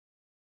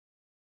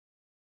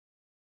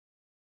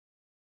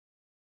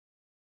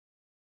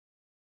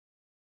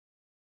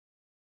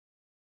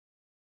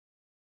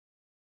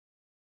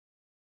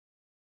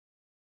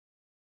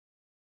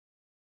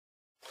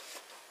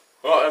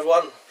Right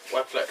everyone,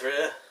 WeaponCollector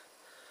here.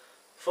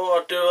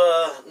 Thought I'd do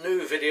a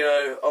new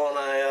video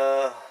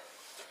on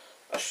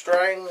a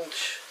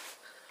strange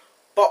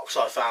box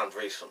I found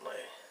recently.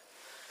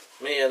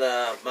 Me and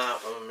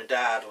Malcolm and my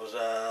dad was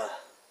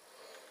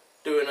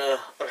doing a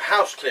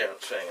house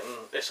clearance thing, and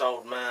this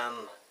old man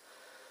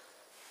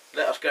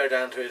let us go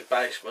down to his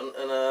basement,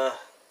 and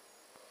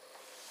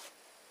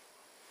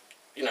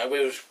you know,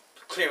 we was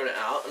clearing it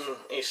out, and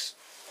he's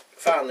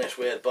found this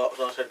weird box,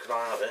 and I said, can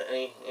I have it? And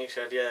he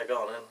said, yeah,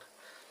 go on in.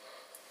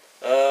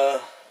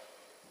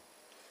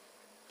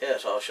 Yeah,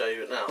 so I'll show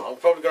you it now. I'm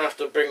probably going to have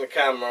to bring the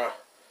camera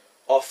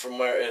off from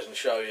where it is and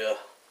show you,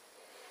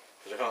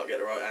 because I can't get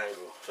the right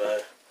angle.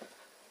 So,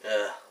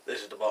 yeah,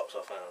 this is the box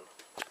I found.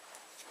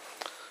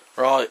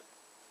 Right,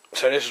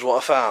 so this is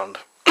what I found.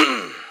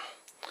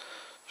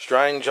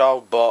 Strange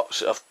old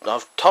box. I've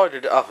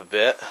tidied it up a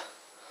bit.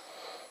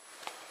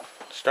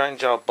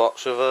 Strange old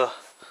box with a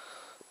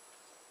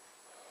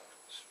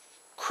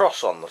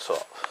cross on the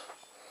top.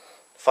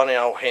 Funny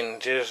old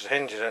hinges.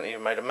 Hinges ain't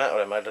even made of metal,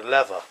 they're made of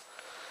leather.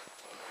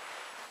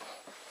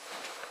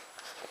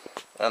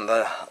 And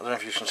I don't know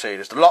if you can see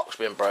this, the lock's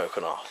been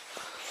broken off.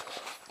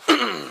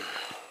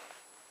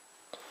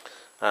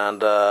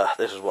 And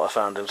this is what I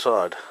found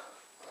inside.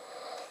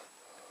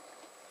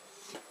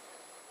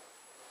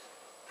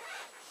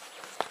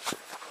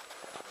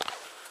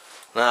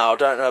 Now, I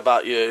don't know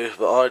about you,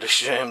 but I'd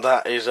assume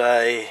that is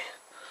a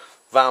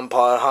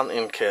vampire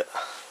hunting kit.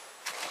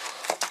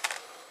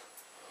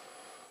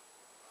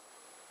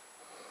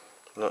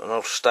 Got an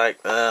old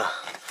stake there,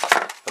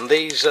 and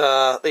these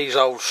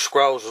old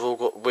scrolls have all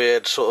got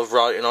weird sort of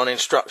writing on,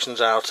 instructions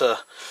how to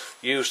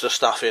use the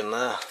stuff in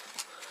there.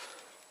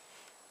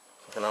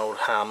 An old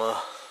hammer.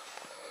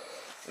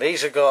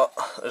 These have got,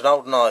 there's an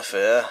old knife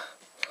here.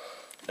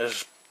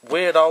 There's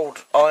weird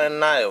old iron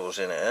nails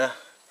in here,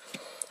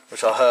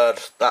 which I heard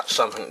that's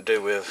something to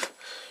do with,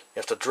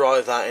 you have to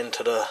drive that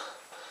into the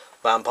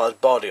vampire's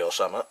body or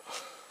something.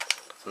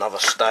 Another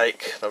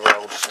stake, another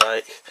old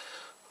stake.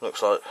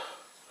 Looks like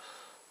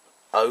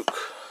oak.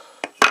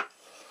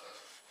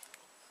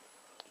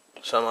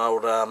 Some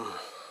old can't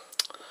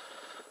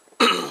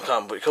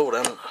remember what you call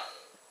them.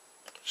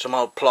 Some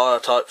old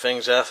plier type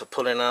things there for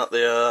pulling out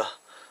the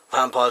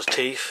vampire's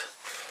teeth.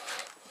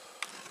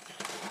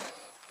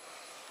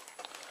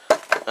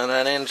 And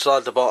then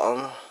inside the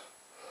bottom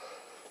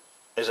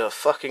is a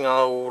fucking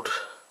old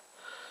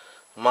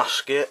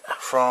musket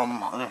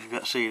from, I don't know if you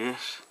can see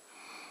this.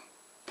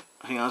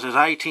 I think that says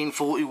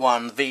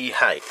 1841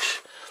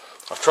 VH.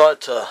 I've tried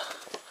to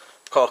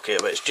cock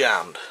it, but it's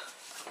jammed.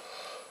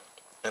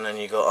 And then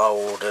you got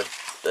old,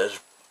 there's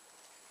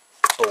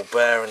ball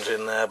bearings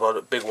in there, but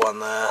a big one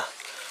there.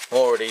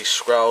 More of these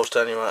scrolls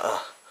telling you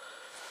how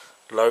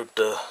to load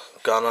the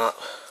gun up.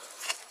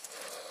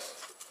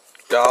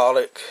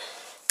 Garlic,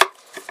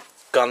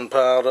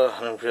 gunpowder.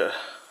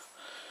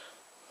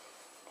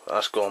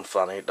 That's gone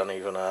funny. It doesn't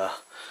even. I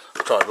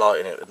tried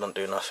lighting it, it doesn't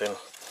do nothing.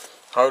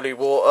 Holy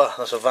water,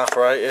 that's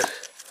evaporated.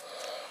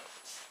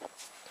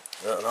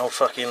 Got an old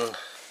fucking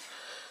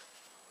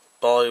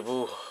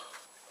Bible.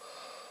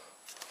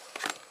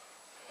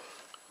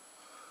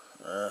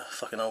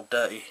 Fucking old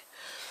dirty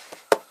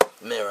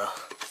mirror.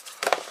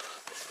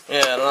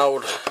 Yeah, an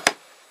old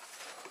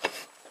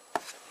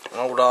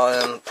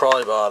iron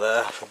pry bar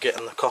there for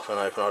getting the coffin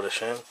open, I'd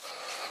assume.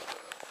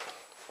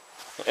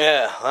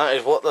 Yeah, that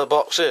is what the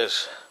box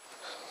is.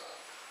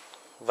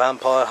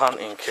 Vampire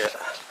hunting kit.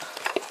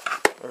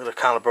 Look at the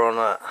calibre on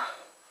that.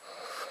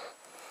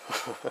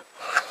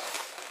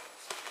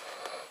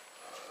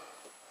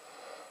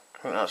 I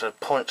think that's a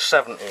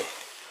 .70.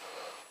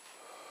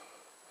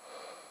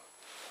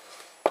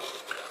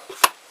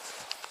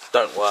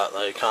 Don't work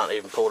though, you can't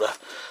even pull the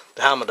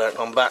hammer, don't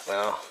come back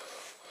now.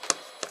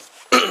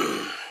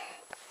 An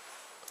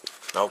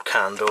old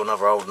candle,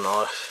 another old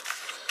knife.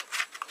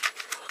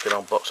 Fucking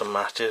old box of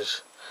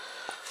matches.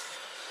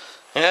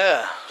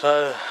 Yeah,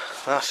 so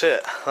that's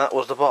it. That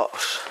was the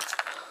box.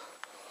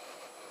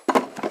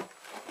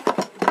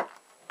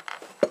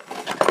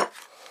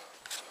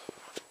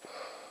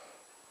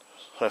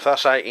 So if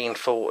that's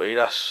 1840,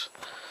 that's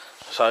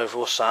over,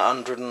 what's that,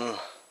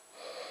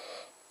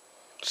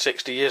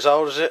 160 years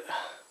old, is it?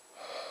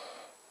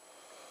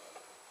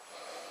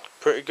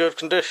 Pretty good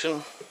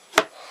condition.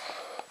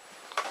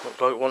 Looks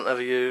like it wasn't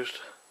ever used.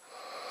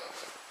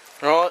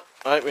 Right,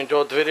 I hope you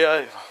enjoyed the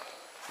video.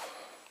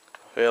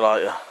 See you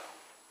later.